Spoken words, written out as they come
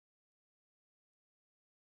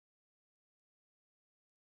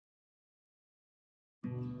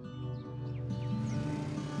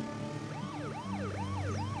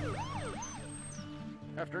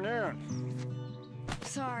Afternoon.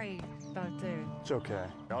 Sorry about the... It's okay.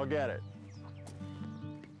 I'll get it.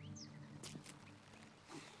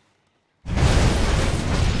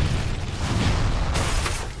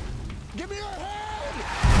 Give me your hand!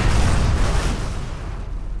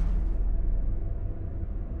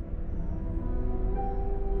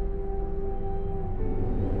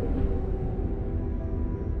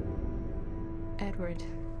 Edward,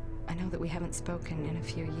 I know that we haven't spoken in a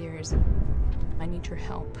few years. I need your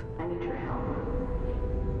help.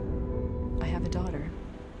 I have a daughter.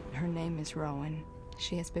 Her name is Rowan.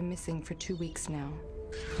 She has been missing for 2 weeks now.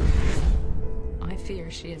 I fear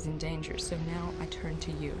she is in danger, so now I turn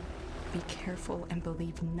to you. Be careful and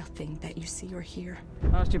believe nothing that you see or hear.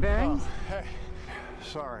 Lost your bearings? Oh, hey.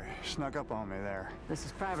 Sorry, snuck up on me there. This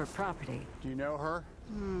is private property. Do you know her?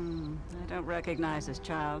 I don't recognize this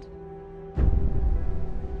child.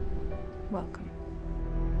 Welcome.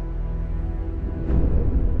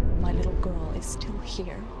 My little girl is still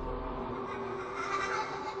here.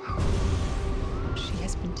 She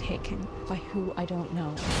has been taken by who I don't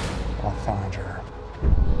know. I'll find her.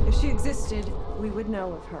 If she existed, we would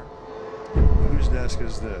know of her. Whose desk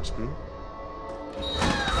is this,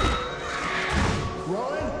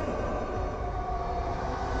 Rowan?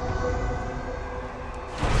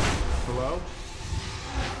 Hello?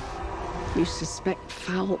 You suspect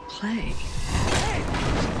foul play.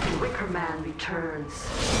 The Wicker Man returns.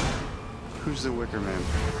 Who's the Wicker Man?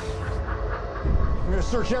 I'm gonna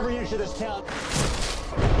search every inch of this town.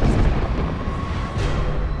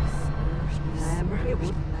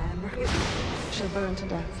 She'll burn to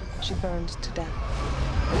death. She burned to death.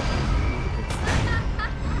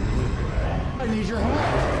 I need your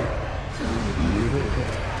help.